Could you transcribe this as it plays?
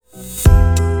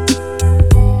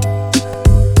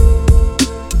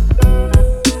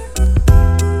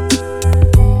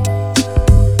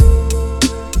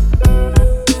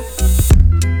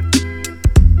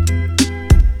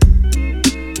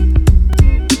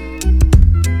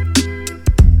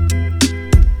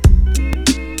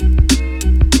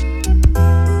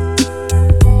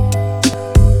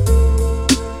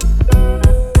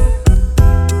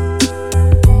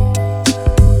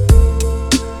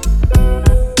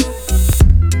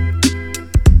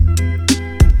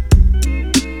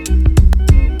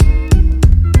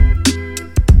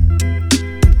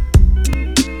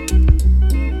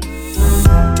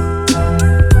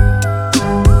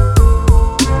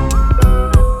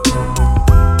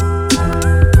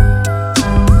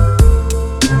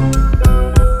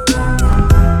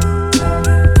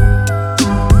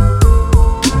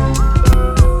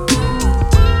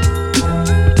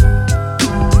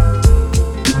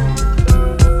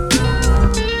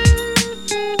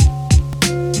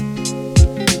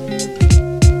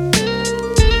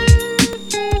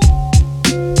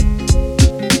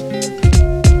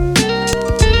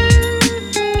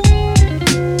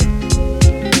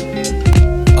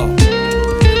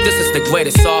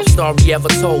Greatest soft story ever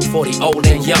told for the old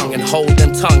and young, and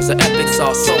holding tongues. The epics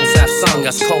our souls have sung.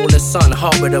 As cold as sun,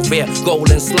 harbor the rear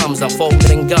golden slums.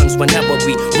 Unfolding guns whenever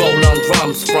we roll on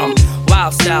drums. From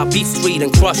wild style, beat street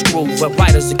and crush groove, where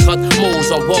writers that cut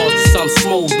moves on walls with some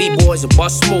smooth. B-boys and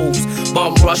bust moves,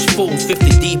 bum rush fools.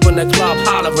 50 deep in the club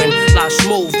hollering, Lash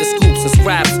move the scoops and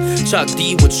scraps. Chuck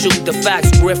D would shoot the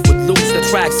facts, Griff would lose the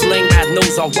tracks, sling that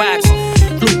nose on wax.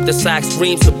 Loop the sax,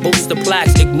 dreams to boost the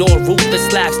plaques. Ignore ruthless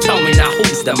slacks, tell me now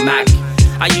who's the Mac?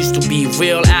 I used to be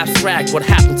real abstract. What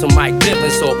happened to Mike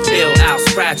Bivens? So ill out,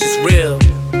 scratch is real.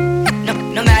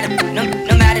 No matter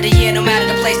the year, no matter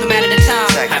the place, no matter the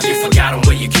time. Have you forgotten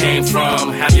where you came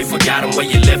from? Have you forgotten where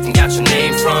you lived and got your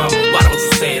name from? Why don't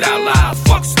you say it out loud?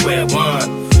 Fuck square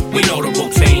one. We know the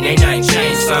routine, ain't nothing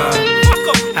changed, son.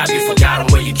 Have you forgotten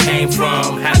where you came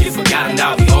from? Have you forgotten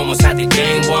now we almost had the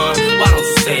game won? Why don't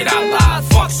you say it out loud?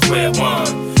 Fuck square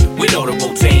one. We know the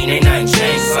routine, ain't nothing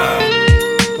changed, son.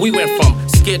 We went from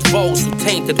skid rows to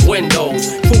tainted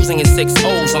windows, cruising in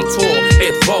 6-0s on tour.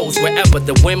 It rolls wherever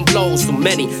the wind blows. Too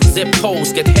many zip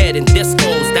codes get head in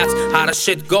discos. That's how the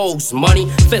shit goes. Money,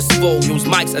 fistful, use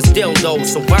mics as dildos.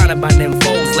 Surrounded by them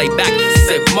foes, lay back,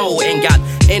 sip mo. Ain't got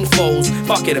infos,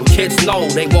 fuck it, them kids know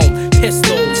they won't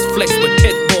pistols, flicks with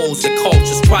pit bulls. The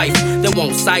culture's strife, they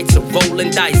won't sights of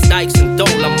rolling dice, dikes and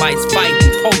dolomites,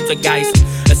 fighting poltergeist.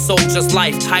 A soldier's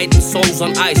life, tighten souls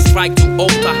on ice, strike to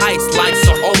alter heights, life's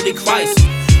a holy Christ.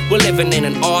 We're living in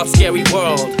an odd, scary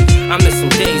world. I miss some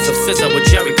days of scissor with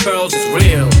Jerry curls, it's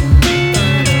real.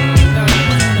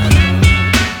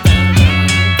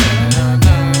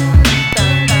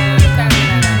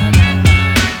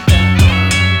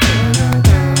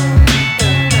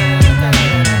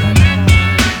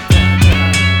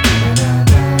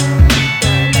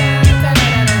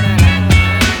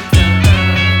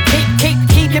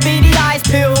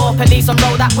 Police and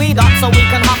roll that weed up so we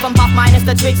can huff and puff minus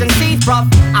the twigs and seeds, bruv.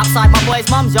 Outside my boy's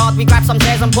mum's yard, we grabbed some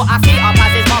chairs and put our feet up. As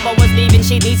his mother was leaving,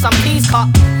 she'd need some keys cut.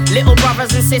 Little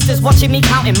brothers and sisters watching me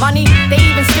counting money. They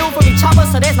even steal from each other,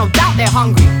 so there's no doubt they're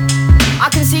hungry. I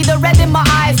can see the red in my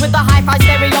eyes with the hi-fi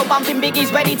stereo bumping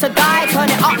Biggie's Ready to Die. Turn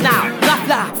it up now, blah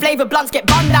blah, flavor blunts get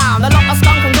bun down. A lot of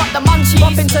skunk and got the munchies,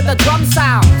 pop into the drum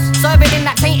sounds. Serve it in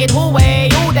that tainted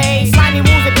hallway all day. Slimy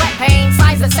walls with wet paint,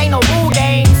 signs that say no rule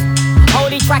games.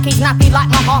 Holy trackies nappy like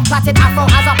my half-plaited afro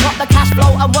as I plot the cash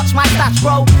flow and watch my stash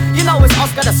grow. You know it's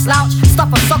Oscar the slouch,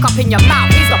 stuff a sock up in your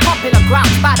mouth. He's the popular grouch,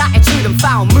 bad attitude and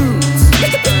foul moves. You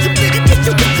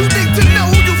need to know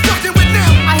who you fucking with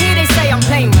now. I hear they say I'm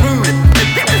playing rude.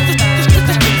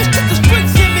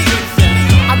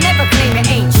 I'll never claim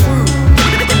it ain't true.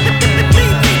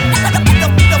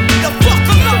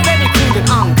 You're very crude and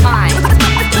unkind.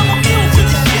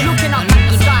 Looking up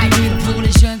at the sky. Pour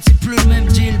les jeunes c'est plus le même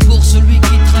deal. Pour celui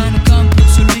qui traîne comme pour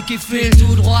celui qui file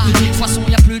tout droit. De toute façon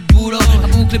y a plus de boulot. À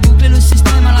boucler le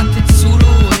système à la tête sous l'eau.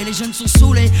 Et les jeunes sont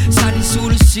saoulés, salis sous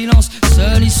le silence.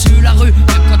 Seule issue la rue,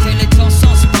 même quand elle est en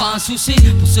sang, c'est pas un souci.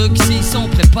 Pour ceux qui s'y sont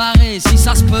préparés, si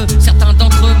ça se peut, certains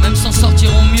d'entre eux même s'en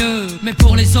sortiront mieux. Mais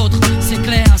pour les autres, c'est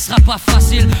clair, ce sera pas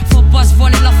facile. Faut pas se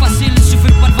voiler la facile, il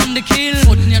suffit pas de vendre des kills.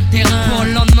 Faut tenir le terrain pour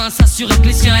le lendemain, s'assurer que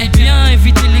les siens aient bien.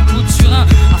 Éviter les coups de surin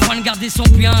afin de garder son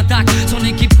pied intact. Son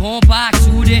équipe compacte,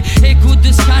 soudée. Écoute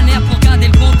de scanner pour garder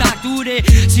le contact. Ou des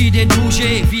idées de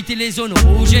bouger, éviter les zones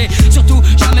rouges. Surtout,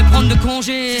 jamais prendre de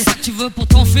congé. C'est ça que tu veux pour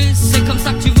ton fils, c'est comme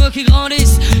ça que tu veux qu'il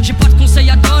grandisse. J'ai pas de conseils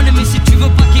à donner, mais si tu veux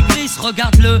pas qu'il glisse,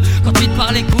 regarde-le. Quand il te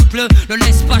parle, écoute-le. Le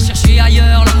laisse pas chercher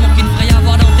ailleurs l'amour qu'il devrait y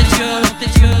avoir dans tes yeux, dans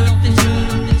tes yeux, dans tes yeux,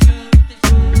 dans tes yeux.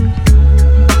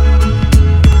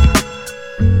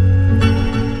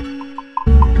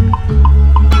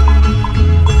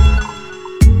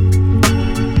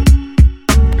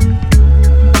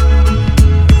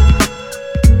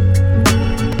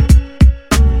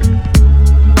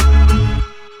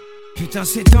 Putain,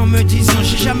 c'est en me disant,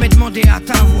 j'ai jamais demandé à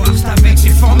t'avoir. C'est avec ces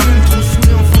formules trop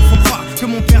saoulées, enfin faut croire que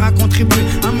mon père a contribué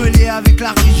à me lier avec la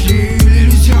rue. J'ai eu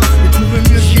l'illusion de trouver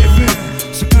mieux, j'y ai vu.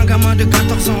 C'est qu'un gamin de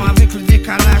 14 ans avec le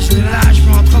décalage de l'âge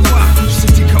peut entrevoir.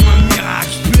 C'était comme un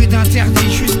mirage, plus d'interdit,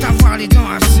 juste avoir les dents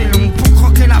assez longues pour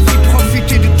croquer la vie,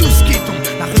 profiter de tout ce qui tombe.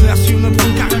 La rue a su me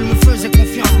prendre car elle me faisait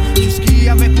confiance. Jusqu'y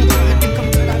avec mon père était comme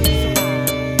de la maison.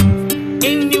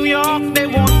 In New York they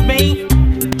want me,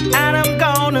 and I'm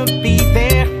gonna be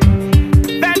there.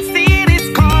 That city's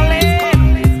calling,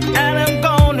 and I'm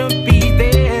gonna be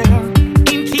there.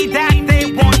 In T-Dac they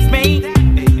want me,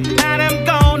 and I'm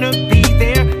gonna be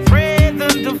there.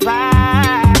 Present the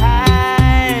vibes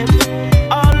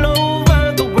all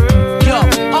over the world. Yo,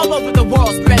 all over the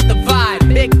world spread the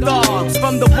vibe. Big dogs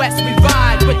from the west we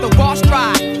ride with the wall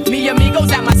stride. Me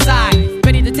amigos at my side,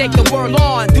 ready to take the world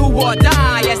on, do or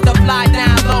die as the fly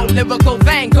lyrical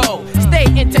Van Gogh. Stay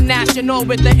international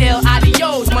with the ill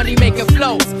adios, money making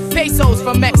flows. Pesos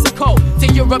from Mexico to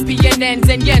European ends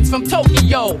and yens from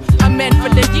Tokyo. I'm meant for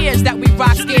the years that we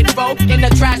rock skate roll in a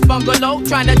trash bungalow,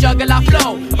 trying to juggle our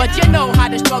flow. But you know how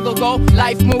the struggle go,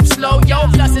 life moves slow, yo.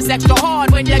 Plus it's extra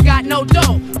hard when you got no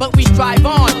dough. But we strive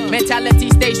on, mentality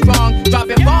stay strong.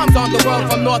 Dropping bombs on the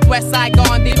world from Northwest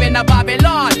Saigon, deep in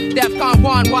Babylon. Defcon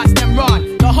 1, watch them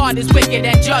run. The heart is wicked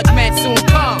and judgment soon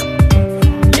come.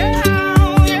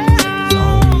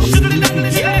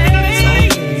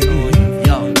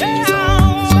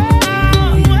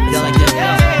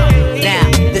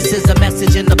 This is a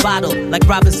message in the bottle, like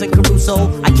Robinson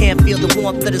Crusoe. I can't feel the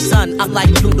warmth of the sun, I'm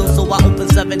like Pluto, so I open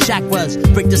 7 chakras,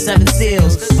 break the 7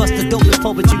 seals. Bust the dopest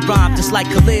poetry rhyme, just like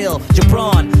Khalil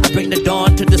Gibran. I bring the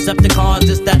dawn to Decepticons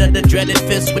instead of the dreaded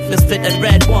fist with misfit and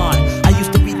red wine. I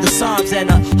used to read the Psalms and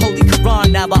a Holy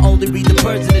Quran, now I only read the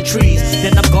birds and the trees.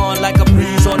 Then I'm gone like a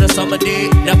breeze on a summer day.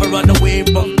 Never run away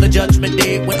from the judgment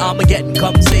day when Armageddon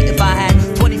comes. Say if I had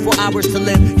 24 hours to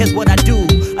live, here's what I do.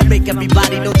 I make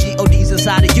everybody know G.O.D's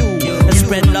inside of you. And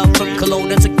spread love from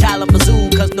Kelowna to Kalamazoo.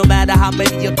 Cause no matter how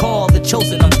many you call, the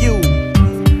chosen are few.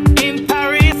 In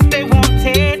Paris they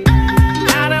wanted,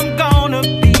 and I'm gonna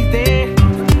be there.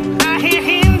 I hear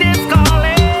Hindi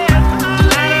calling,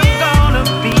 and I'm gonna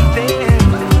be there.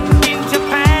 In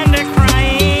Japan they're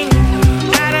crying,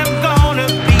 and I'm gonna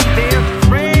be there.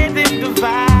 Spreading the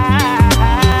vibe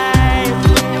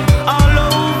all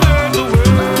over the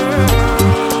world.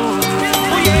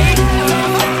 Oh yeah.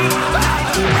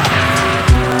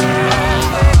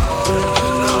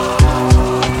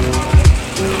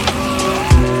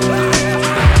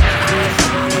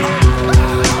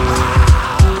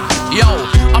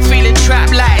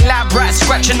 Trapped like lab rats,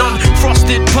 scratching on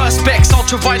frosted perspex,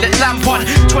 ultraviolet lamp on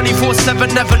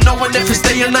 24/7, never knowing if it's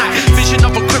day or night. Vision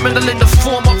of a criminal in the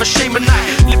form of a shaman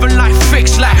night. Living life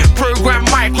fixed like program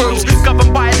microbes,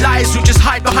 governed by lies who just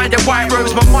hide behind their white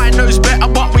robes. My mind knows better,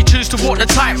 but we choose to walk the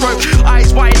tightrope.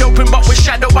 Eyes wide open, but we're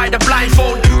shadowed by the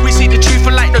blindfold. We see the truth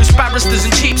like those barristers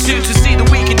in cheap suits who see the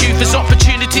weakened youth as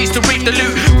opportunities to reap the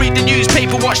loot. Read the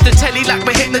newspaper, watch the telly like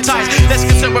we're hypnotized. Less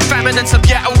concerned with famine and some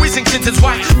ghetto whizzing Clinton's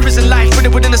wife. Prison life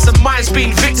with innocent minds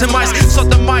being victimized.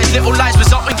 Sodomized, little lies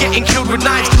result in getting killed with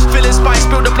knives. Feeling spice,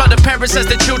 spill the blood of parents as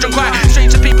their children cry.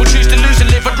 Stranger people choose to lose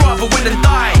and live, I'd rather win than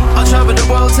die. I traveled the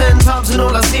world 10 times and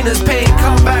all I've seen is pain.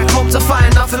 Come back home to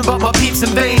find nothing but my peeps in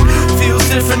vain. Feels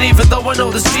different even though I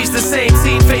know the streets the same.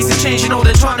 Seen faces changing, all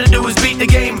they're trying to do is beat the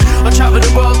game. I traveled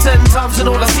the world 10 times and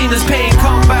all I've seen is pain.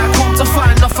 Come back home to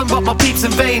find nothing but my peeps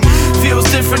in vain. Feels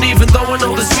different even though I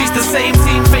know the streets the same.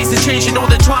 Seen faces changing, all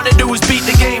they're trying to do is beat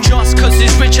the game. Just cause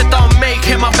he's richer don't make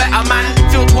him a better man.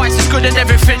 Feel twice as good in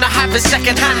everything I have is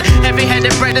second hand.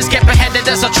 Heavy-headed brothers get beheaded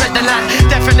as I tread the land.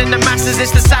 Deafening the masses,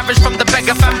 it's the savage from the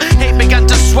beggar fam. Hate began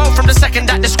to swell from the second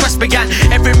that this quest began.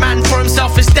 Every man for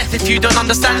himself is death if you don't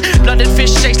understand. Blooded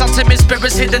fish chase like timid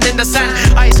spirits hidden in the sand.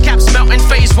 Ice caps melting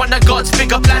phase when the gods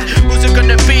bigger plan. Who's it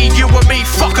gonna be, you or me?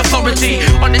 Fuck authority.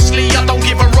 Honestly, I don't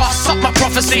give a ross, up my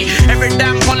prophecy. Every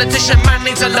damn politician man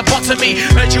needs a lobotomy.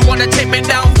 Heard you wanna take me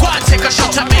down, go and take a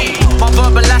shot at me. My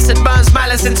verbal acid burns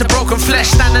malice into broken flesh.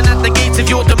 Standing at the gates of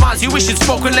your demise, you wish you'd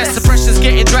spoken less. Suppression's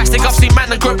getting drastic, I've seen man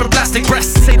that grow up in plastic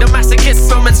breasts. Say the masochists,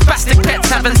 filming spastic pets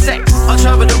having sex. I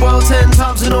traveled the world 10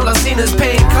 times and all I've seen is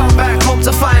pain. Come back home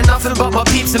to find nothing but my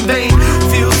peeps in vain.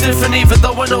 Feels different even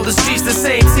though I know the streets the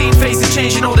same. Seen faces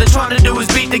changing, all they're trying to do is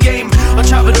beat the game. I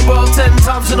traveled the world 10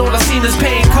 times and all I've seen is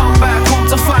pain. Come back home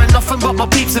to find nothing but my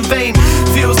peeps in vain.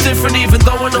 Feels different even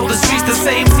though I know the streets the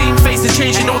same. Seen faces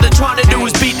changing, all they're trying to do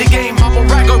is beat the game. I'm a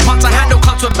rago, punch a handle,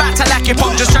 come to a battle like your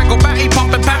punk. Just strangle, batty,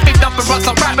 pump and pan, picked up and runs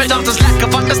like rabbit. I'm just lack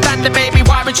of understanding, baby,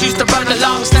 why we choose to run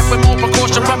along. Step with more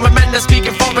precaution, run with men that speak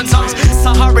in foreign tongues.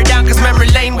 So hurry down, cause memory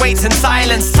lane waits in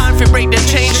silence. Time for break the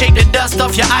chain, shake the dust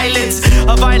off your eyelids.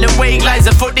 A violent way glides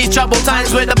afoot these troubled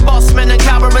times, where the boss men and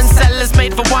cabaret sellers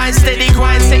made for wine. Steady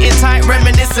grind, sitting tight,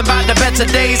 reminiscing about the better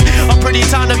days. A pretty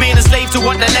time to being a slave to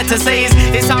what the letter says.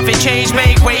 It's time for change,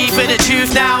 make way for the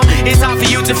truth now. It's time for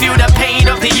you to feel the pain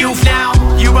of the youth now.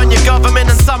 You run your government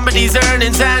and somebody's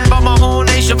earnings, and but my whole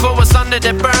nation for what's under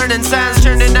the burning sands.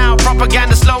 Turning out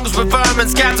propaganda slogans with vermin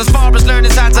scams. As far as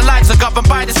learning signs of lives are governed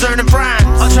by discerning brands.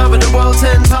 I traveled the world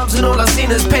 10 times and all I've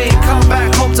seen is pain. Come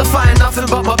back home to find nothing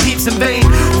but my peeps in vain.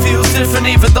 Feels different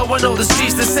even though I know the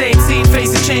streets the same. Seen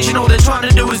faces changing, all they're trying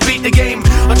to do is beat the game.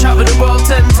 I traveled the world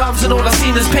 10 times and all I've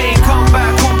seen is pain. Come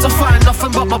back home to find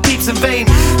nothing but my peeps in vain.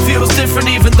 Feels different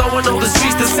even though I know the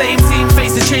streets the same. Seen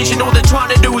faces changing, all they're trying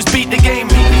to do is beat the game.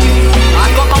 I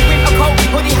got my winter coat,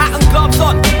 hoodie, hat and gloves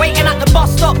on, waiting at the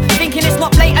bus stop, thinking it's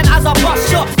not blatant as I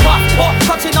bust shots. Puff, what,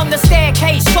 cutting on the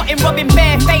staircase, shot him, rubbing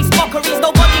bare face,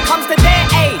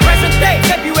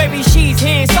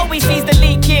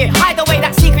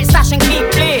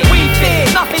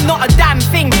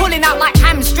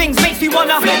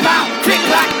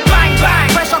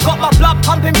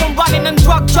 and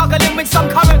drug juggling with some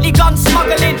currently gun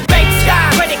smuggling. Big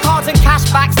scam, credit cards and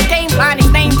cashbacks. The game plan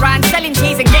is name brand, selling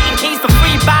teas and getting keys for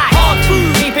free bags. Hard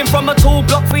food, peeping from a tall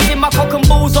block, freezing my cock and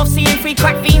balls off, seeing free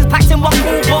crack fiends packed in one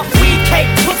cool box. Weed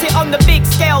cake, put it on the big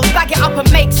scale, bag it up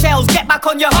and make sales. Get back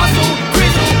on your hustle,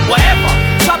 grizzle, whatever.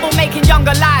 Trouble making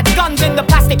younger lads, guns in the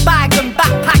plastic bags and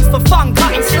backpacks for fun,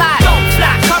 cutting slags. Don't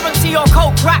flash, currency or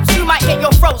coke raps, you might get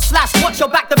your throat slashed. Watch your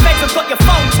back, the feds have got your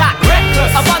phone tapped.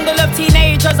 Reckless, a bundle of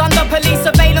teenagers under police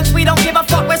surveillance. We don't give a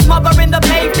fuck, we're smothering the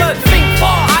pavement. Think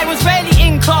far, I was rarely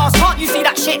in class, can't you see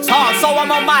that shit's hard? So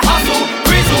I'm on my hustle,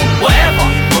 grizzle, whatever.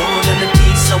 More than a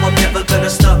piece, so I'm never gonna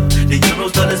stop. The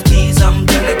euros, dollars, P's, I'm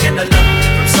gonna get a lot.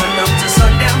 From sun up to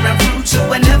sundown, and through to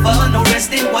whenever. No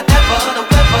resting, whatever the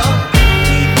weather.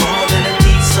 Need more than a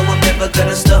piece, so I'm never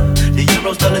gonna stop. The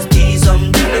euros, dollars, P's,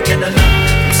 I'm gonna get a lot.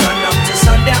 From sun up to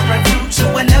sundown, and through to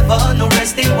whenever. No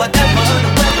resting, whatever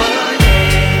the weather.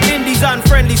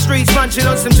 Unfriendly streets, munching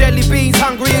on some jelly beans.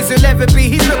 Hungry as he'll ever be,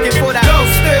 he's looking for that dough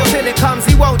still. Till it comes,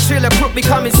 he won't chill. A crook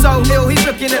becoming so ill, he's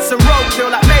looking at some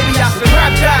roadkill. Like maybe I should grab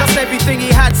that. Lost everything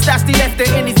he had stashed, he left it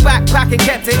in his backpack and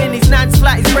kept it in his nan's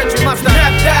flat. His brethren must have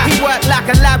nabbed that. He worked like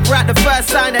a lab rat, the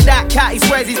first sign of that cat. He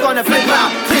swears he's gonna flip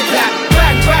out, clip that,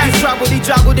 bang bang. He's troubled, he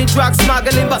juggled in drug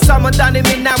smuggling, but someone done him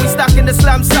in. Now he's stuck in the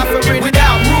slums suffering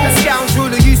without rules. A scoundrel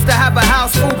who used to have a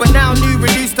house full, but now new,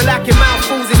 reduced to lacking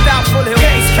mouthfuls. It's doubtful he'll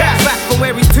get his cash back from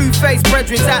where he's two-faced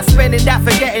brethren's out spending that,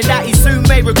 forgetting that he soon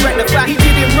may regret the fact he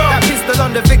did him wrong. That pistol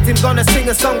on the victim, gonna sing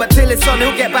a song, but till it's on,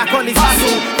 he'll get back on his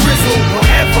hustle, grizzle,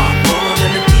 whatever. More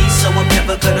than a piece, so I'm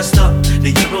never gonna stop.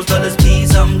 The euros, dollars,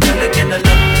 P's, I'm gonna get a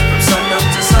lot. From sun up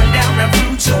to sundown, and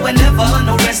through to whenever.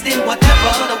 No resting,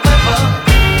 whatever the weather.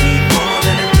 Need more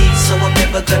than a piece, so I'm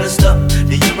never gonna stop.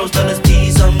 The euros, dollars,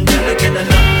 P's, I'm gonna get a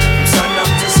lot. From sun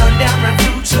up to sundown, and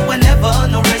through to whenever.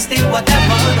 No resting,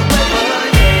 whatever the weather.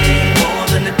 More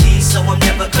than a piece, so I'm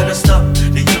never gonna stop.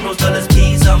 The euros, dollars,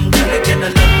 P's, I'm gonna get a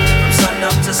lot. From sun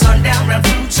up to sundown, and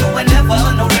through to whenever.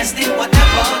 No resting,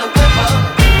 whatever the weather.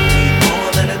 Need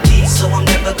more than a piece, so I'm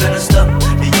never gonna stop.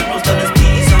 The euros, dollars,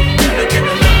 P's, I'm gonna get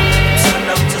a lot. From sun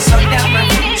up to sundown, and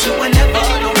through to whenever.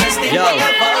 No resting,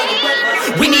 whatever the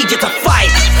weather. We need you to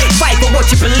fight. Fight for what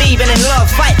you believe in and love.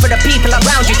 Fight for the people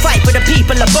around you. Fight for the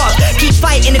people above. Keep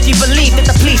fighting if you believe that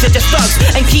the police are just thugs.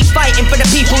 And keep fighting for the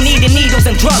people needing needles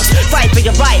and drugs. Fight for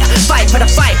your right. Fight for the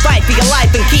fight. Fight for your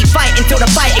life. And keep fighting till the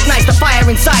fight ignites the fire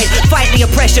inside. Fight the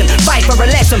oppression. Fight for a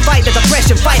lesson. Fight the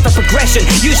depression. Fight for progression.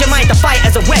 Use your mind to fight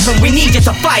as a weapon. We need you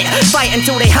to fight. Fight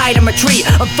until they hide and retreat.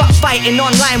 And fuck fighting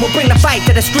online. We'll bring the fight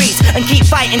to the streets. And keep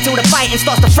fighting till the fighting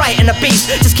starts to frighten the beast.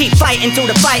 Just keep fighting till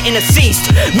the fighting has ceased.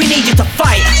 We need you to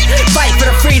fight. Fight for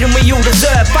the freedom we all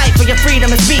deserve. Fight for your freedom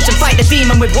of speech and fight the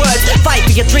demon with words. Fight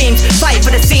for your dreams, fight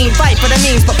for the scene, fight for the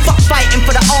means. But fuck fighting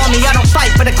for the army, I don't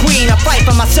fight for the queen. I fight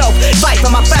for myself, fight for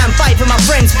my fam, fight for my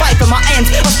friends, fight for my ends.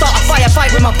 I'll start a fire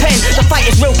fight with my pen. The fight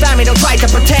is real, family, don't try to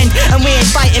pretend. And we ain't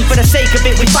fighting for the sake of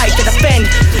it, we fight to defend.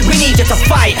 We need you to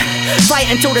fight. Fight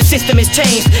until the system is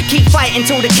changed. Keep fighting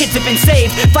till the kids have been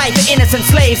saved. Fight for innocent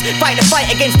slaves. Fight the fight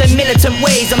against the militant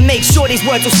ways. And make sure these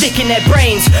words will stick in their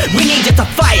brains. We need you to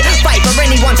fight. Fight for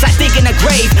anyone that's digging a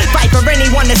grave. Fight for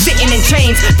anyone that's sitting in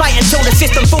chains. Fight until the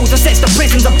system falls and sets the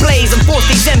prisons ablaze. And force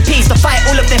these MPs to fight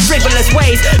all of their frivolous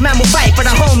ways. Man will fight for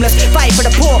the homeless. Fight for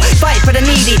the poor. Fight for the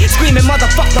needy. Screaming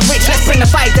motherfuck the rich. Let's bring the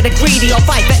fight to the greedy. Or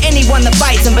fight for anyone that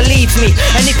fights and believes me.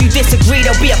 And if you disagree,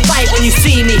 there'll be a fight when you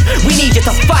see me. We need you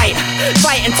to fight.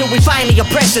 Fight until we finally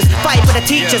oppressors. Fight for the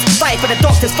teachers. Fight for the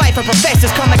doctors. Fight for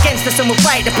professors. Come against us and we'll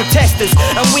fight the protesters.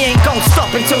 And we ain't gon'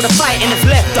 stop until the fighting has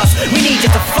left us. We need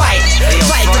you to fight.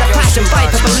 Fight for the passion. Fight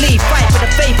for belief. Fight for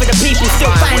the faith of the people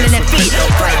still finding their feet.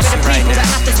 Fight for the people that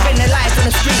have to spend their lives on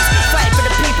the streets. Fight for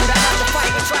the people that have to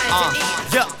fight and trying to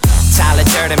eat. Tyler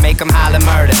Durden, make them holler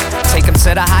murder. Take them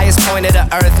to the highest point of the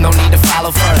earth, no need to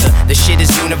follow further. The shit is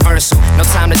universal, no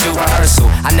time to do rehearsal.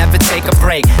 I never take a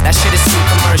break, that shit is too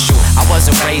commercial. I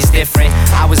wasn't raised different,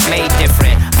 I was made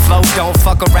different. Flow don't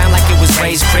fuck around like it was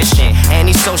raised Christian.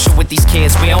 Antisocial with these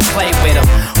kids, we don't play with them.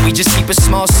 We just keep a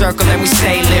small circle and we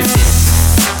stay lifted.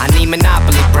 I need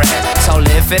Monopoly bread, so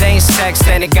if it ain't sex,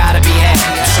 then it gotta be head.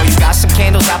 So you got some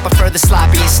candles, I prefer the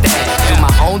sloppy instead. Do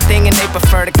my own thing and they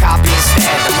prefer to copy instead.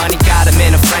 The money got them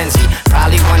in a frenzy,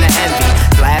 probably wanna envy.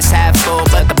 Glass half full,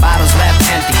 but the bottle's left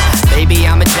empty. Baby,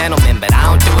 I'm a gentleman, but I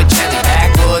don't do it gently.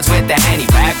 Backwoods with the Henny,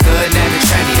 back good, never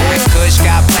trendy. That kush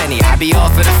got plenty, I be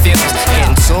off of the fields.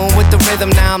 Getting tuned with the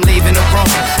rhythm, now I'm leaving the room.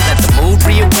 Let the mood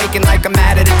reawaken like I'm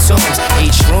out of the tombs.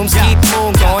 Each room's keep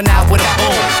moon, going out with a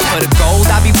boom. For the gold,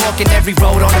 I be walking every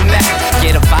road on the map.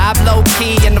 Get a vibe low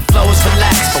key and the flow is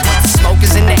relaxed. But once the smoke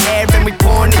is in the air and we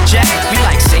pouring the jet, we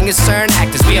like singers, turn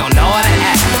actors, we don't know how to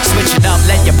act. Switch it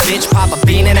bitch, pop a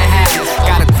bean and a half.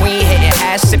 Got a queen hitting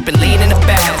ass, sipping lean in the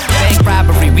bath. Bank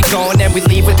robbery, we go and then we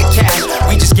leave with the cash.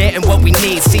 We just getting what we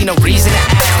need, see no reason to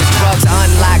ask. These drugs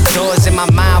unlock doors in my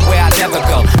mind where I never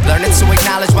go. Learning to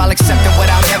acknowledge while accepting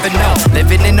what I'll never know.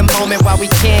 Living in the moment while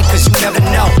we can, cause you never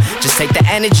know. Just take the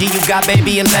energy you got,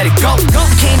 baby, and let it go.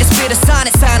 Came to spit a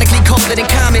sonnet, sonically colder than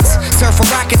comets. Surf a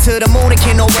rocket to the moon and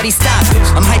can nobody stop it.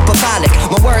 I'm hyperbolic,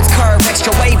 my words curve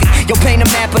extra wavy. Yo, paint a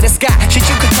map of the sky, shit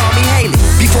you could call me Haley.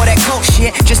 Before that cold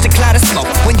shit, just a cloud of smoke.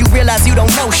 When you realize you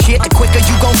don't know shit, the quicker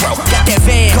you gon' grow. Got that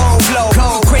van, cold blow,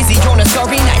 cold crazy on a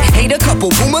sorry night. Hate a couple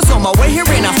boomers on my way here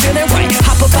and I'm feeling right.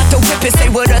 Hop up out the whip and say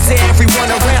what up to everyone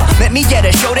around. Let me get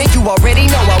a show that you already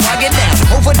know how I get down.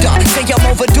 Overdone, say I'm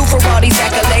overdue for all these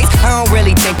accolades. I don't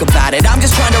really think about it, I'm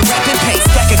just trying to rap and pace.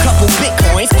 Stack a couple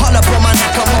bitcoins, haul up on my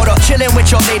Nakamoto. Chillin'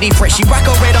 with your lady friend, she rock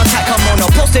a red on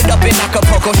Takamono. Posted up in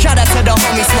Acapulco, shout out to the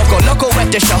homie Smoko. Loco at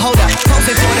the show, hold up,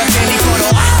 posing for the family photo.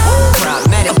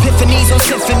 Epiphanies on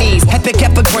symphonies, epic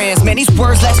epigrams. Man, these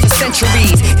words last for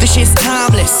centuries. This shit's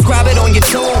timeless, scribe it on your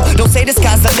tomb. Don't say the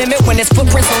sky's the limit when there's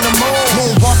footprints on the moon.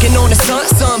 Moon walking on the sun,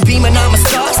 sun beaming, I'm a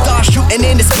star. Star shooting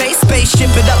into space,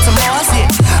 spaceship it up to Mars. Yeah,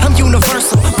 I'm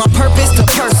universal, my purpose to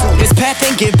pursue this path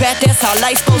and give back, that's how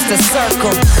life's supposed to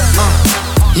circle.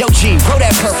 Yo G, roll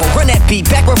that purple, run that beat,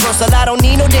 back reversal. I don't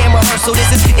need no damn rehearsal.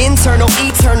 This is internal,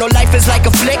 eternal. Life is like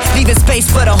a flick, leaving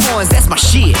space for the horns. That's my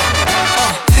shit.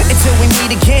 Until we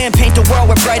meet again, paint the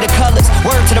world with brighter colors.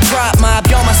 Word to the pride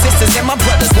mob, y'all my sisters and my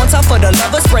brothers. One time for the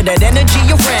lovers, spread that energy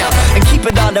around and keep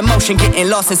it all in motion, getting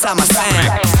lost inside my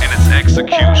sound. In its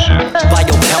execution,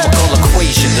 biochemical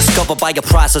equation discovered by a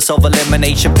process of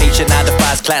elimination. Patient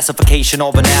identifies classification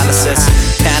or analysis.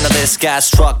 Analysts got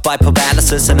struck by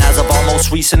paralysis, and as of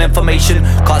almost recent information,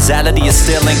 causality is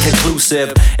still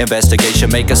inconclusive. Investigation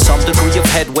making some degree of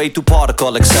headway through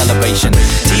particle acceleration.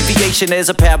 Deviation is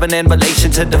apparent in relation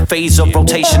to the phase of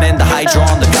rotation in the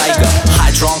hydron, the Geiger,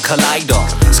 Hydron Collider.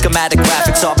 Schematic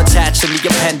graphics are attached in the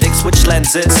appendix, which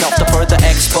lends itself to further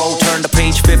expo. Turn to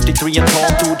page 53 and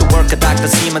comb through the work of Dr.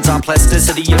 Siemens on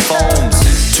plasticity and foams.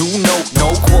 Two note,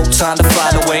 no quotes on the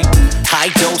flight away. High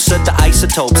dose of the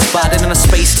isotope, spotted in a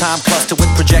space-time cluster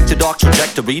with projected arc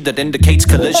trajectory that indicates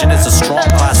collision is a strong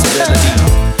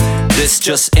possibility. This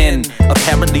just in,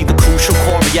 apparently the crucial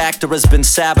core reactor has been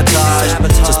sabotaged.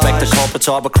 Suspect the culprits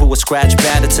are a crew of scratch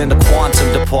bandits in the quantum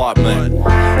department.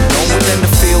 Known within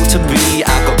the field to be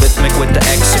algorithmic with the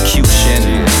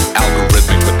execution.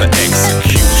 Algorithmic with the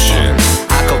execution.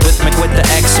 Algorithmic with the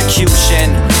execution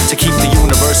to keep the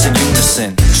universe in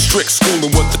unison. Strict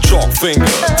schooling with the chalk finger.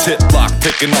 Tip lock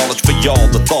picking knowledge for y'all,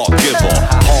 the thought giver.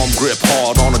 Palm grip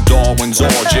hard on a Darwin's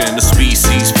origin. The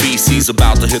species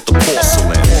about to hit the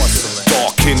porcelain.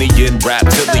 Darkinian,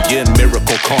 reptilian,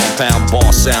 miracle compound,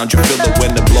 bar sound. You feel it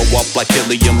when it blow up like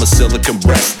helium or silicon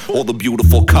breast, or the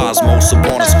beautiful cosmos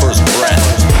upon its first breath.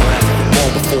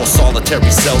 Long before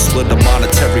solitary cells split a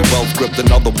monetary wealth gripped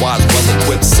an otherwise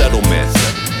well-equipped settlement.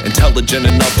 Intelligent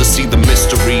enough to see the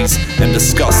mysteries and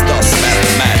discuss us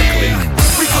mathematically.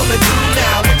 We coming through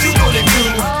now, what you gonna do?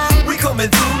 We coming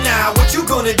through now, what you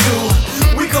gonna do?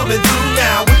 We coming through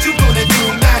now, what you gonna do?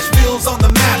 Nashville's on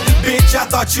the map, bitch, I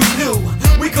thought you knew.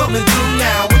 We coming through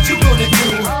now, what you gonna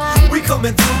do? We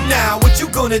coming through now, what you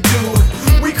gonna do?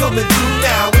 We coming through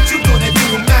now, what you gonna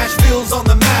do? Nashville's on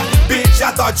the map, bitch, I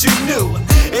thought you knew.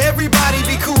 Everybody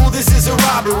be cool, this is a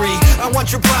robbery. I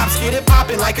want your props, get it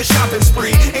poppin' like a shopping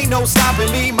spree. Ain't no stopping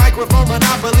me, microphone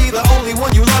monopoly. The only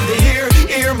one you love to hear,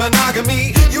 ear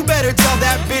monogamy. You better tell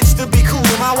that bitch to be cool.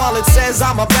 My wallet says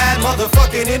I'm a bad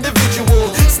motherfucking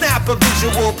individual. Snap a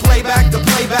visual, playback to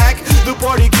playback. The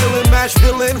party killing, mash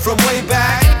villain from way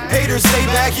back. Haters stay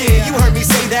back, yeah, you heard me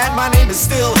say that. My name is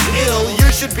still ill,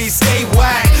 yours should be stay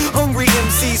whack. Hungry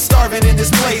MC starving in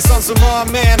this place. On some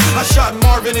man, I shot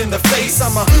Marvin in the face.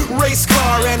 I'm a race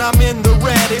car and I'm in the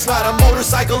red. It's not a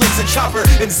motorcycle, it's a chopper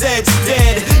and Zed's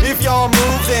dead. If y'all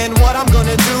move, then what I'm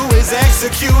gonna do is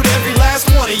execute every last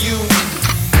one of you.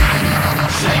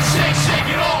 Shake, shake, shake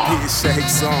it off. Hit shake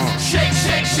song. Shake,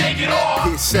 shake, shake it off.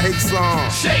 Hit shake song.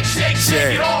 Shake, shake,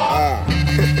 shake it off.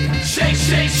 Shake,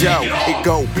 shake, shake Yo, it off. it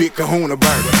go Big Kahuna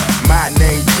Burger. My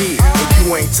name Kid. If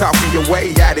you ain't talking your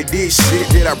way out of this shit,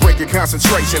 did I break your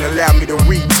concentration? Allow me to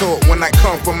retort. When I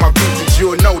come from my vintage,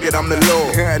 you'll know that I'm the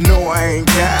Lord. I know I ain't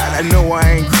God, I know I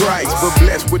ain't Christ, but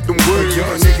blessed with them words,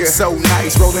 young nigga. So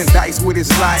nice, rolling dice with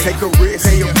his life. Take a risk,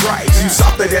 pay a price. You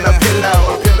softer than a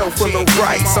pillow full of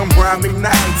rice. I'm Brian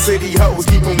McKnight, city hoes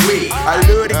keep them wet. I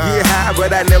love to get high,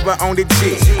 but I never owned a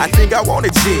jet. I think I want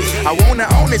a jet, I wanna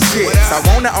own a jet. I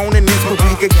wanna own an inch, but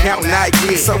we can count not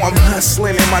yet. So I'm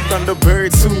hustling in my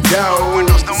Thunderbird 2 door.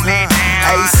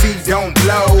 AC don't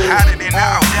blow.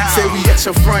 at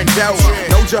your front door.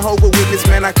 No Jehovah Witness,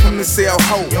 man, I come to sell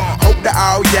hope. Hope to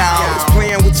all y'all is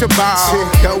playing with your ball.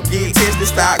 Go get tested,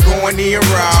 start going in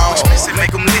raw.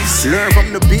 Make them listen. Learn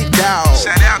from the big dog.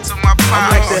 Shout out to my pop.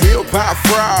 I'm like the hip-hop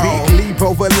fraud. Big leap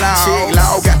over law. Check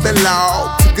law, got the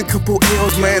law. Took a couple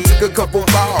L's, man, took a couple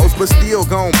balls, but still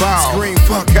gon' ball. Scream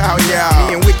fuck out y'all.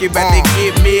 Me and Wicked about to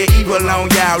get mad evil on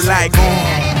y'all like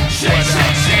shake,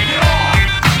 shake, shake it off.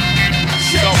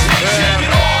 Shake, shake, shake it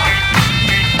off.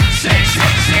 Shake,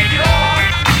 shake, shake it off.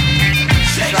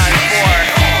 Shake, shake, shake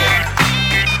it off.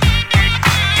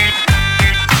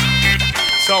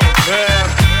 So bad.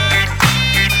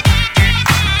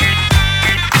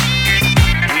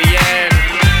 In the end.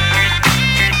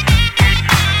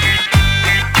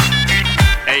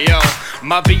 Hey yo,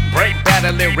 my beat break,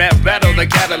 battling, rap battle, the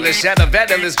catalyst, shatter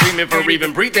vandalist, dreaming for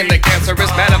even breathing the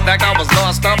cancerous. Matter of fact, I was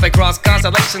lost, stomping across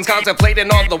constellations,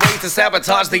 contemplating all the ways to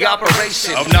sabotage the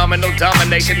operation of nominal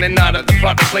domination and not of the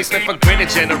product placement for greater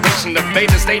generation. The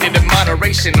fate is stated in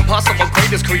moderation. Impossible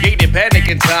greatest created panic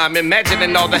in time,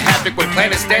 imagining all the havoc with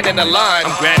planets standing in line.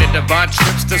 I'm granted divine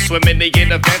trips to swim in the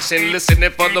intervention,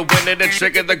 listening for the winner to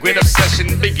trigger the grid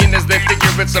obsession. Beginners they figure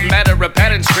it's a matter of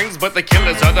pattern strings, but the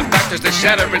killers are the factors that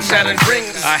shatter and shatter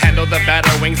rings. I handle the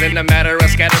batter wings in the matter of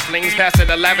scattered flings, passing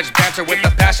a lavish banter with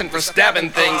a passion for stabbing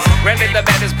things. Granted the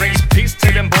madness brings peace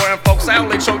to them boring folks. I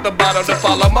only choke the bottle to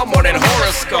follow my morning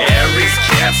horoscope. Aries,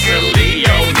 Cancer,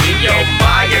 Leo, Neo,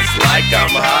 my it's like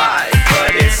I'm high,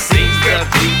 but it seems the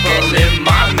people in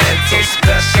my mental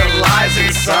specialize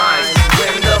in signs.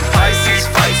 When the Pisces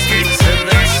fights me to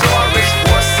the Taurus,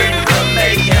 forcing the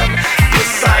mayhem, the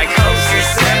psychosis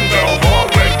and the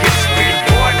horror gets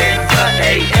reborn in the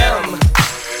AM.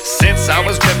 Since I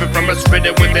was driven from a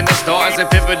spirit within the stars and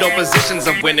pivotal positions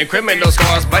of winning criminal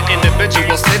scars, but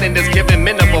individual sinning is given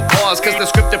minimal pause, cause the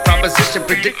scripted proposition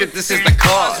predicted this is the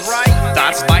cause.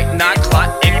 Thoughts might not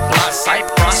clot, ink blot, sight,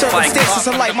 frostbite. Circumstances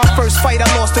are like my first fight, I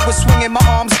lost it with swinging, my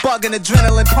arms bugging,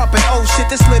 adrenaline pumping. Oh shit,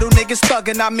 this little nigga's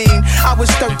thugging. I mean, I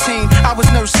was 13, I was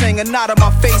nursing a knot on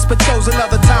my face, but chose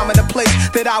another time and a place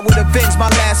that I would avenge my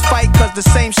last fight, cause the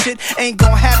same shit ain't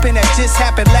gon' happen that just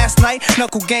happened last night.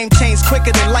 Knuckle game changed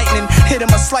quicker than lightning. Hit him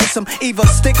or slice him, either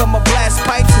stick him or blast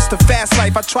pipes. It's the fast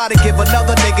life, I try to give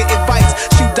another nigga advice.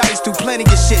 Shoot dice, do plenty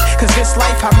of shit, cause this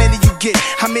life, how many you get?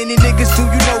 How many niggas do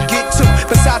you know get two?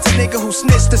 Besides a nigga who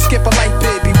snitched to skip a life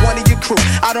bid, be one of your crew.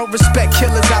 I don't respect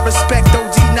killers, I respect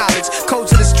OG knowledge.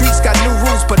 Codes of the streets got new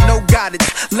rules, but no guidance.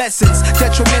 Lessons,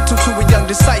 detrimental to a young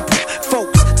disciple.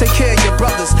 Folks, take care of your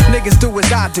brothers, niggas do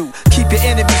as I do. Keep your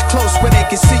enemies close where they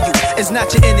can see you. It's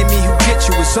not your enemy who gets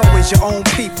you, it's always your own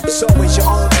people. It's always your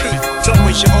own people. It's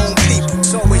always your own people.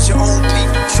 It's always your own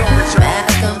people. It's always your own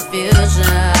people. Confusion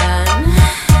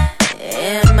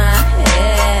in my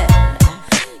head,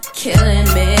 killing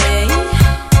me,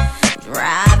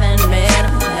 driving me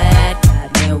mad, got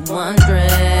me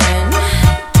wondering,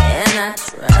 can I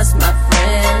trust my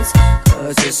friends?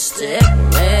 Cause you stick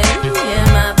me in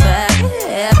my back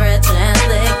every chance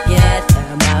they get.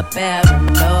 Am I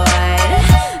paranoid?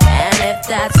 And if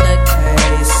that's the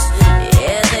case,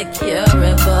 is it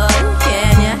curable?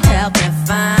 Can you help me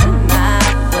find my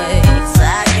ways? I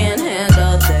can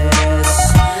handle this,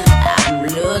 I'm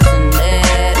losing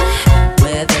it.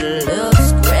 With a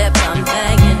loose grip, I'm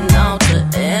hanging on to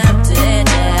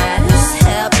emptiness.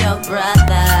 Help your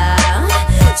brother,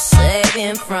 save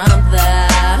him from the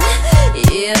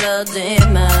evil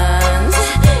demons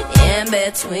in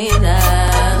between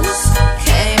us,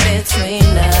 came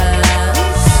between us.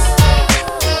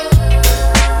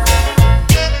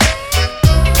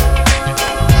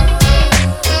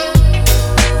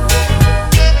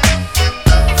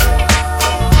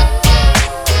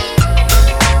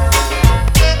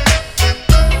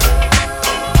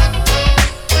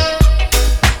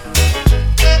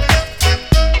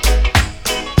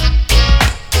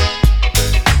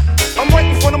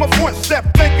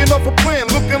 Of a plan,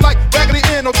 looking like Raggedy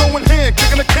Ann or going hand,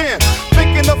 kicking a can.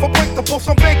 Thinking of a break to pull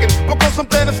some bacon, because I'm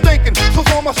dead and stinking. So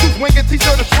all my shoes winking,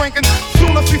 t-shirt is shrinking.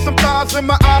 Soon I see some thighs in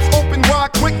my eyes open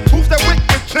wide quick. Who's that wicked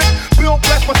chick? Bill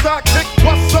Black, my sidekick.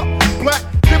 What's up, black?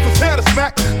 Give his head a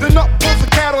smack. Then up pulls a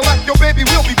Cadillac, yo baby,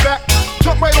 we'll be back.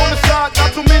 Jump right on the side,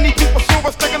 not too many people saw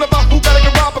us thinking about who gotta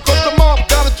get robbed because the mob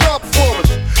got a job for us.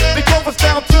 They drove us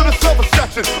down to the silver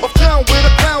section of town where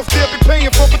the clowns still be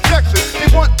paying for protection. They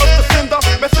want us to send up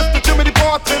message to Jimmy the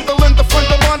bartender, lend a friend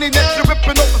of money next year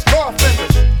ripping off his car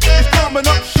fenders. He's coming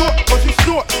up short, cause he's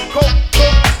short. Cold,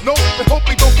 no, they hope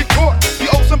he don't get caught. He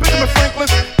owes some Benjamin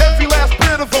Franklin's, every last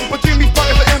bit of them, but Jimmy's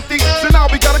pockets are empty, so now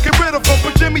we gotta get rid of them.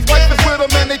 But Jimmy's wife is with him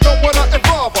and they don't wanna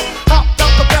involve her. Hopped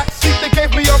out the back seat, they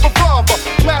gave me a revolver.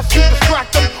 Blast you,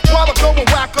 distract them, while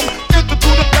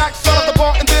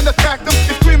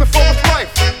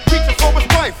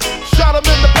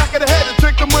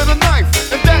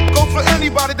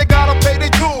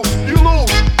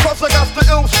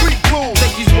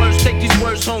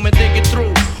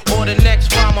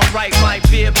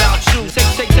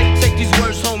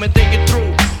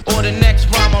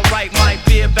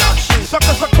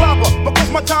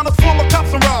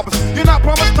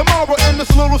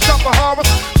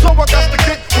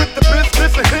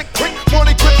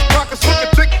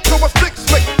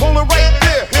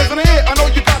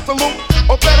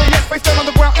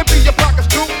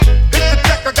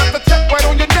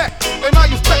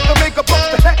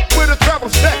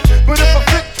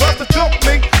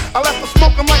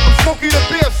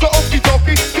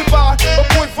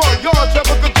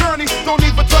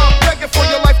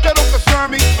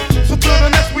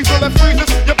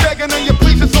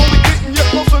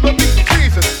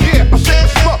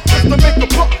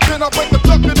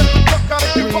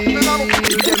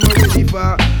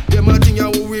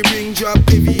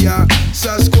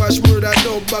Sasquatch murder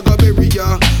dub bag of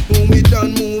area. When we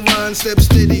done move on, step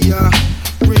steady, yeah.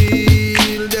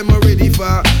 Real, them are ready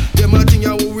for. Them a thing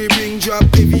ya who we bring drop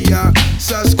heavy, yeah.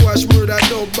 Sasquatch murder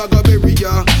dub bag of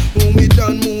area. When we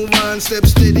done move on, step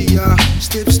steady, yeah.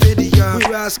 Step steady, yeah. We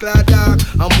rascal dark,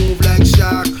 and move like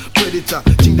shark. Predator,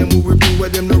 think them who we bring where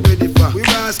them not ready for. We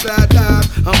rascal dark,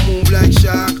 and move like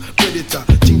shark. Predator,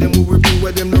 think them who we bring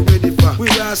where them not ready for. We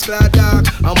rascal dark,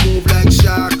 and move like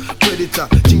shark. Predator,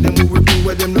 think them who we bring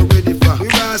where them not ready for. We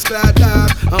rascal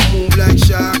dark, and move like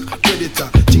shark. Predator,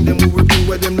 think them who we bring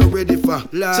where them not ready for.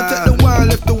 So take the one,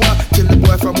 left the one, tell the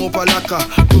boy from over lacquer.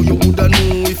 Bro, you woulda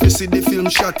know if you see the film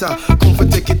shatter. Come for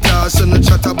take it out, send a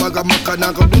chatter bag of maca.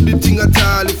 Not gonna do the thing at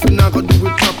all if you not gonna do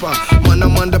it proper. Man,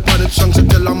 I'm on the planet strong, so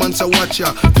tell a man to watch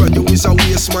ya. From you is a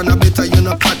waste man, I better you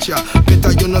not catch ya.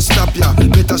 Better you not stop ya.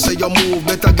 Better say you move,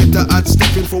 better get a hot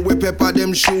stepping for we pepper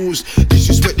them shoes.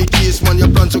 Disrespect the case, man, you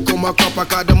plan to come a copper.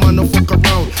 Cause the man no fuck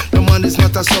around, the man is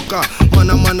not a sucker.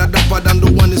 Man a dapper than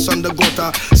the one is on the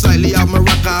gutter. Slightly have my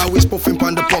rocker, always puffing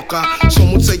pan the pucker.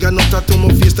 Some would say you're not a to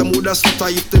my face, them woulda stutter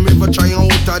if them ever try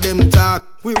and out of them talk.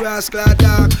 We rascal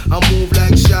dark, and move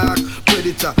like shark.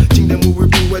 Predator, think them who we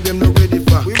bring where them not ready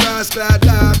for. We rascal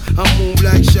dark, and move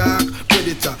like shark.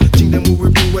 Predator, think them who we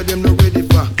bring where them not ready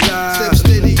for. Step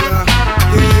steady, yeah.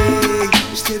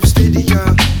 Hey, step steady,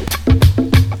 yeah.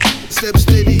 Step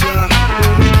steady, yeah.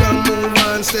 When we done move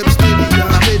on, step steady,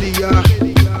 yeah. Steady, yeah.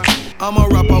 I'm a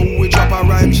rapper who will drop a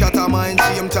rhyme, shatter mine,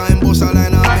 same time bust a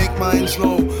line and make mine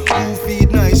slow. Who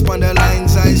feed nice pon the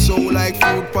lines, I so like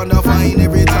fruit pon the vine,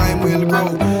 every time we'll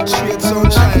grow. Straight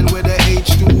sunshine with the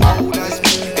H2O, that's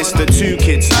me. It's the two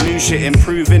kids, new shit,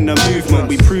 improving the movement.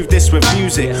 We prove this with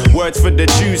music, words for the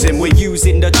choosing. We're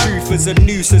using the truth as a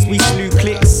noose as we slew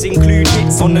clicks, include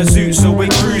hits on the zoo, so we're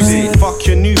cruising. Fuck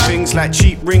your new things like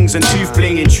cheap rings and tooth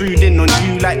bling, intruding on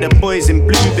you like the boys in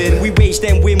blue bin. We wage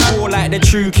them win war like the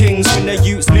true kings. When the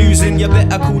youth's losing, you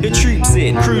better call the troops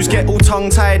in. Crews get all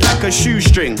tongue tied like a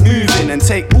shoestring, moving and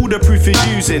take all the proof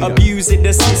you're using. Abusing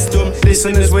the system,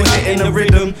 listeners we're hitting the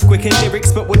rhythm. Quicker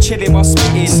lyrics but we're chilling while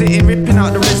spitting. Sitting ripping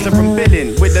out the Rizzler from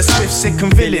billing with the swift sick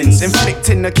and villains,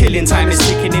 inflicting the killing. Time is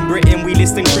ticking in Britain, we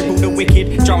list and cripple the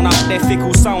wicked, drown out their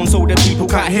fickle sound so the people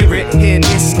can't hear it. Hearing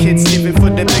this, kids living for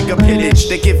the bigger pillage.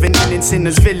 They're giving in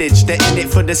sinners village, they're in it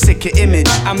for the sicker image.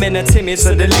 I'm in a timid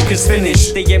so the liquor's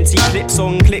finished. They empty clips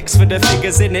on clicks for the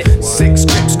figures in it. 6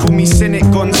 scripts, call me cynic,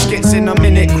 gone skits in a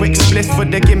minute. Quick split for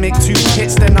the gimmick, 2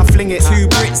 hits then I fling it. 2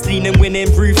 Brits leaning,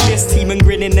 winning, ruthless, team and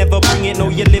grinning, never bring it. No,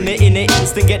 you're limiting it,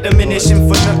 instant get diminishing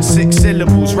for the 6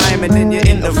 syllables, rhyming in your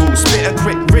intervals. Spit a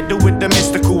quick riddle with the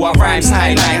mystical, our rhymes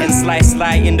highlight and slice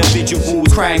light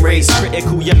individuals. Crime rates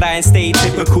critical, your lines stay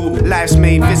typical. Life's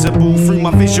made visible through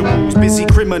my visuals. Busy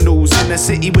criminals in a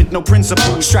city with no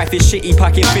principles. Strife is shitty,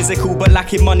 packing physical but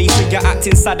lacking money, so you're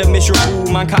acting sad and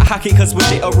miserable. Man can't hack it cause we're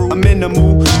literal. A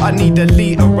minimal, I need a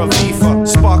liter of ether.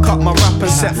 Spark up my rap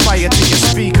and set fire to your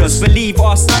speakers. Believe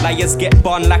us, liars get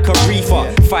burned like a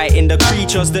reefer. Fighting the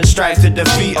creatures that strive to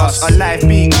defeat us. A live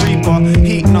beat creeper,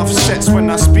 heating off sets when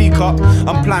I speak up.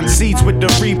 I'm planting seeds with the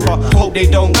reaper, hope they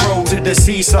don't grow to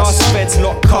decease us. Feds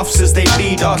lock cuffs as they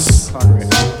lead us.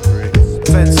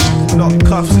 Feds lock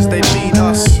cuffs as they lead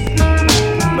us.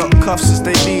 Lock cuffs as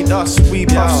they lead us. We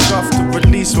puff stuff to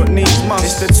release what needs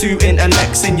must. It's the 2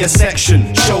 intellects in your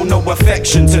section. Show no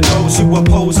affection to those who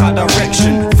oppose our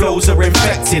direction. Flows are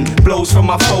infecting, blows from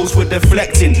our foes we're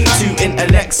deflecting. 2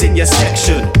 intellects in your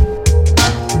section.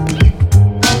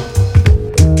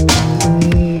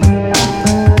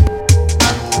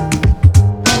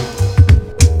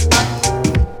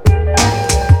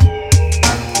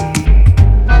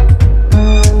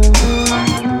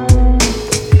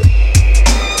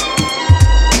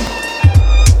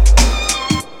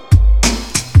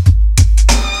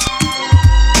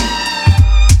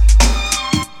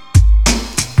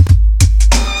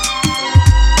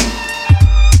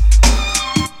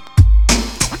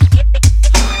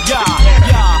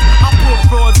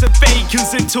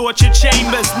 Torture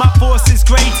chambers, my force is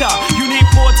greater. You need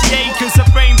 40 acres of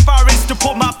rainforest to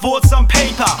put my thoughts on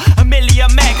paper. A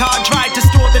million meg hard drive to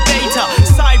store the data.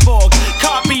 Cyborg,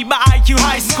 can't beat my IQ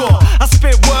high score. I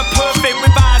spit word perfect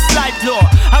without a slight flaw.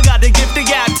 I got a gift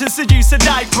again to seduce a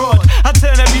dyke broad. I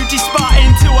turn a beauty spot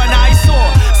into an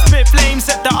eyesore. Spit flames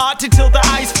at the Arctic till the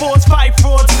ice falls. Fight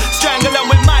frauds, strangle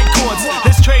them with my cords.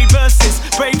 Let's trade verses,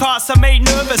 brave hearts are made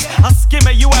nervous. I skim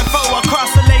a UFO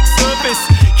across the lake surface.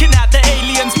 Kidnap the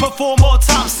aliens, perform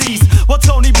autopsies. While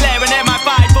Tony Blair and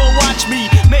MI5 will watch me.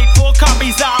 Make 4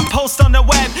 copies that I post on the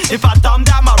web. If I dumb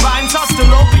down my rhymes, I'll still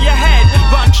over your head.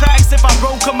 Run tracks if I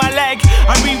broke on my leg.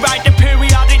 I rewrite the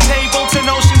periodic table to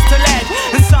notions to lead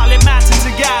and solid matter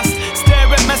to gas.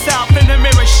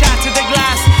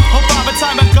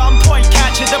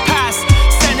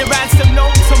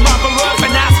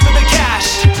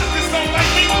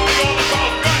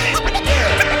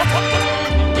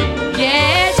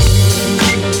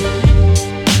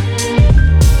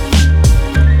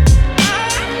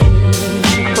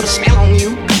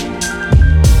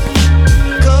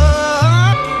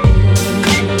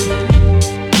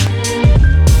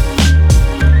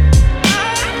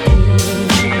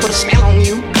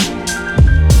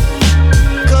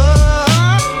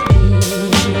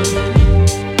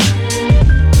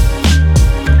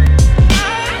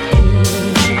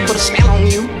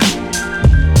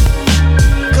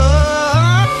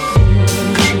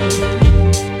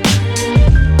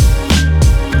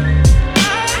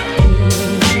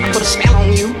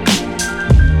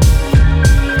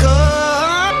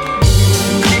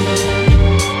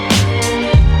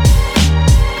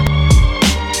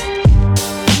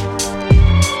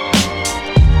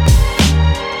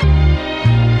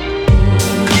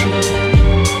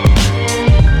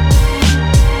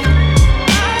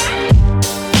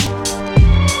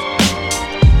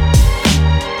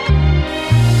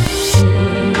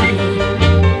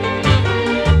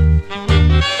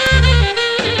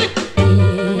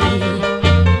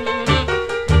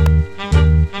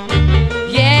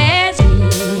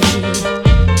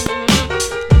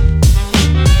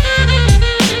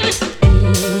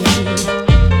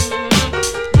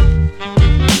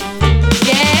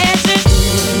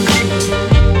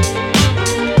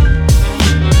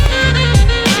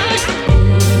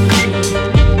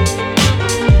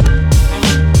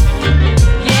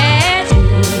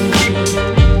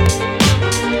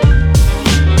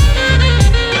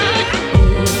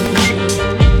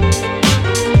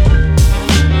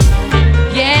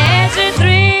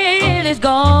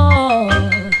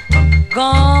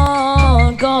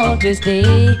 to stay.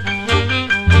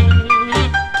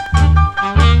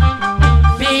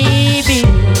 Baby,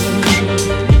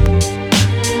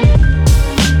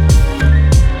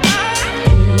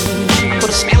 put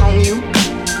a spell on you.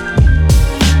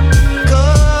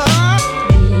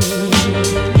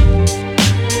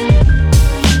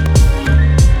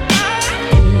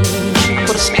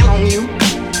 Put a spell on you.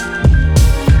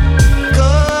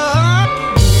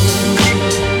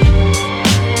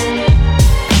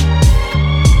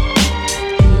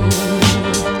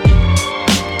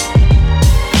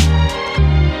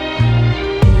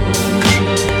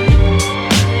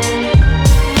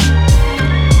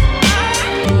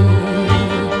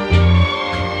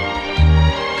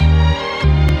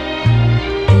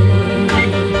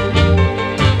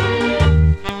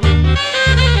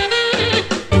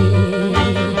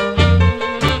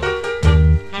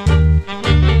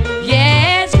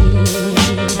 yes.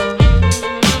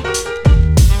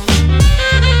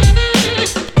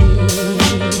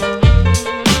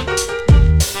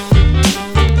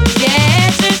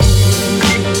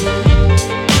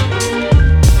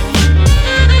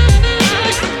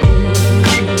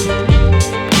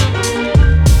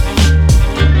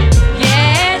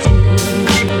 Yes.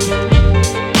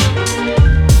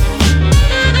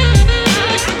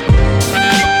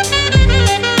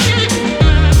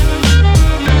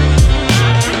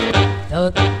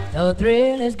 The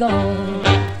thrill is gone.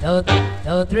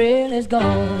 The thrill is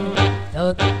gone.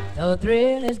 The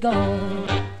thrill is gone.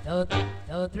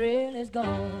 The thrill is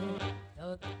gone.